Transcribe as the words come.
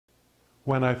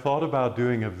When I thought about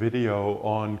doing a video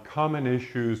on common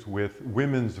issues with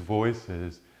women's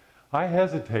voices, I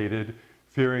hesitated,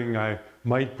 fearing I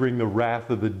might bring the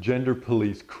wrath of the gender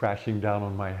police crashing down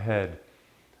on my head.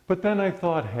 But then I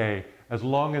thought, hey, as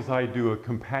long as I do a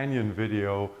companion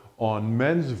video on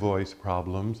men's voice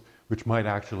problems, which might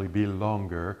actually be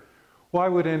longer, why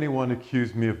would anyone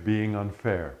accuse me of being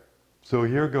unfair? So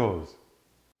here goes.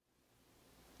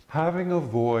 Having a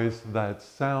voice that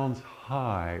sounds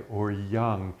high or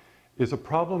young is a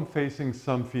problem facing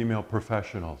some female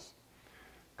professionals.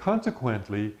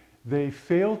 Consequently, they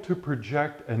fail to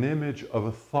project an image of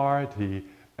authority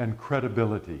and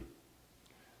credibility.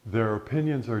 Their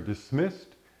opinions are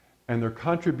dismissed and their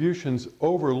contributions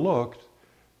overlooked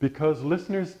because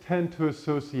listeners tend to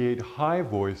associate high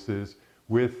voices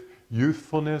with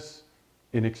youthfulness,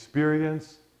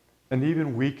 inexperience, and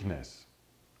even weakness.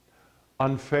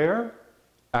 Unfair?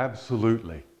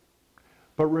 Absolutely.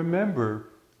 But remember,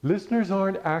 listeners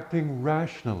aren't acting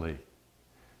rationally.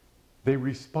 They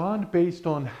respond based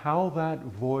on how that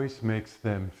voice makes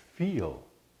them feel.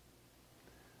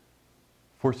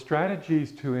 For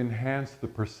strategies to enhance the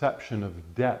perception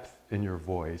of depth in your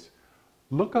voice,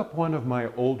 look up one of my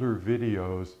older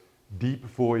videos, Deep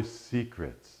Voice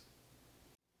Secrets.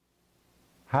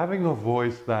 Having a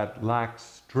voice that lacks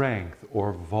strength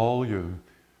or volume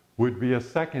would be a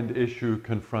second issue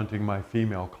confronting my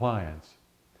female clients.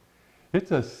 It's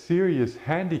a serious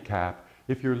handicap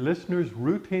if your listeners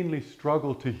routinely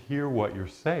struggle to hear what you're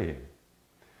saying.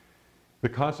 The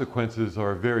consequences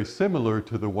are very similar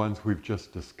to the ones we've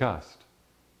just discussed.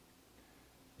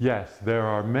 Yes, there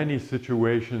are many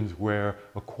situations where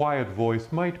a quiet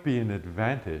voice might be an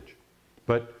advantage,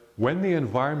 but when the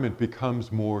environment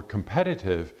becomes more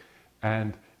competitive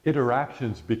and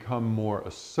interactions become more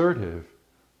assertive,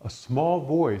 a small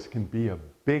voice can be a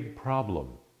big problem.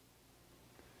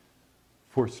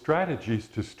 For strategies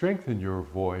to strengthen your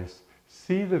voice,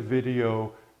 see the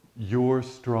video, Your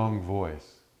Strong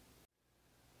Voice.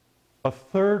 A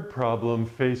third problem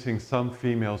facing some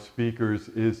female speakers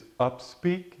is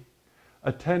upspeak,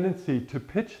 a tendency to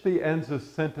pitch the ends of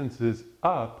sentences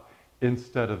up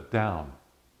instead of down.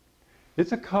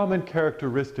 It's a common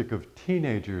characteristic of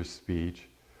teenagers' speech,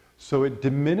 so it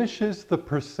diminishes the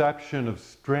perception of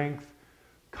strength,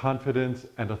 confidence,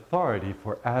 and authority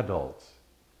for adults.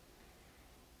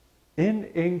 In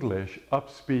English,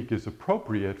 upspeak is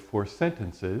appropriate for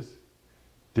sentences,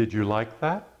 "Did you like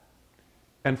that?"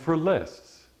 and for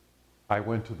lists, "I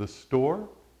went to the store,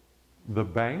 the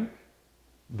bank,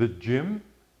 the gym,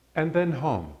 and then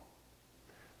home."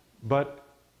 But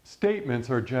statements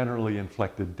are generally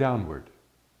inflected downward.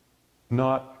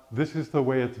 Not, "This is the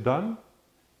way it's done,"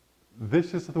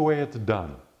 "This is the way it's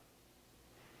done."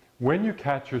 When you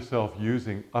catch yourself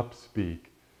using upspeak,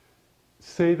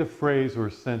 say the phrase or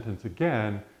sentence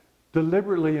again,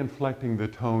 deliberately inflecting the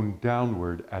tone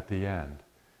downward at the end.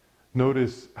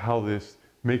 Notice how this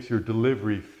makes your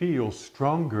delivery feel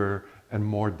stronger and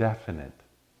more definite.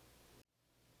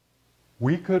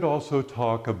 We could also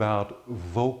talk about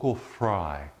vocal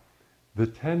fry, the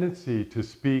tendency to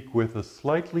speak with a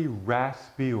slightly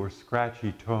raspy or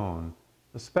scratchy tone,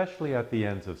 especially at the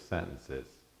ends of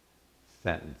sentences.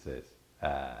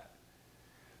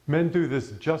 Men do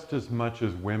this just as much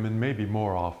as women, maybe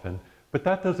more often, but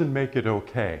that doesn't make it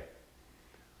okay.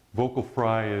 Vocal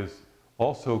fry is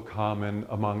also common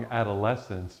among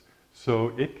adolescents, so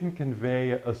it can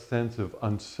convey a sense of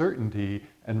uncertainty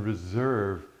and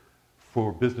reserve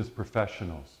for business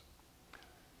professionals.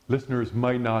 Listeners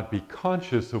might not be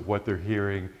conscious of what they're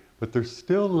hearing, but they're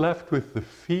still left with the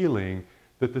feeling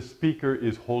that the speaker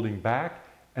is holding back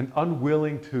and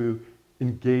unwilling to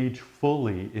engage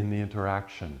fully in the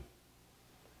interaction.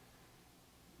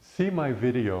 See my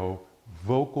video,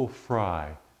 Vocal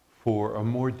Fry, for a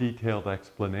more detailed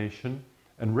explanation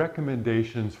and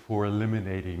recommendations for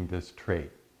eliminating this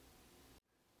trait.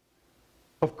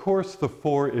 Of course, the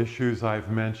four issues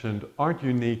I've mentioned aren't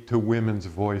unique to women's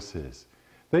voices.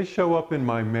 They show up in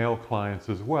my male clients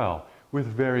as well, with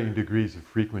varying degrees of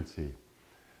frequency.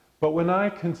 But when I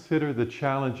consider the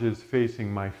challenges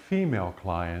facing my female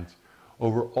clients,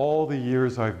 over all the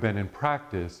years I've been in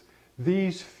practice,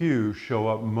 these few show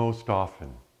up most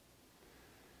often.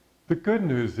 The good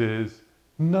news is,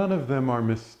 none of them are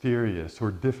mysterious or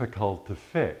difficult to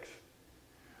fix.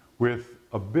 With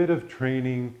a bit of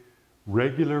training,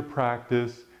 regular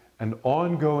practice, and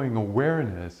ongoing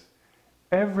awareness,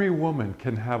 every woman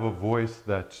can have a voice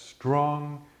that's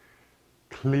strong,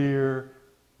 clear,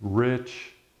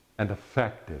 rich, and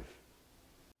effective.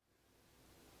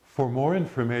 For more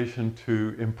information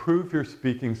to improve your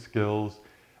speaking skills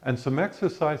and some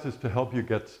exercises to help you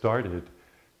get started,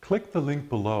 click the link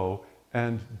below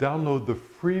and download the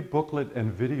free booklet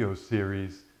and video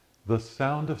series, The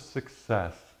Sound of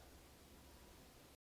Success.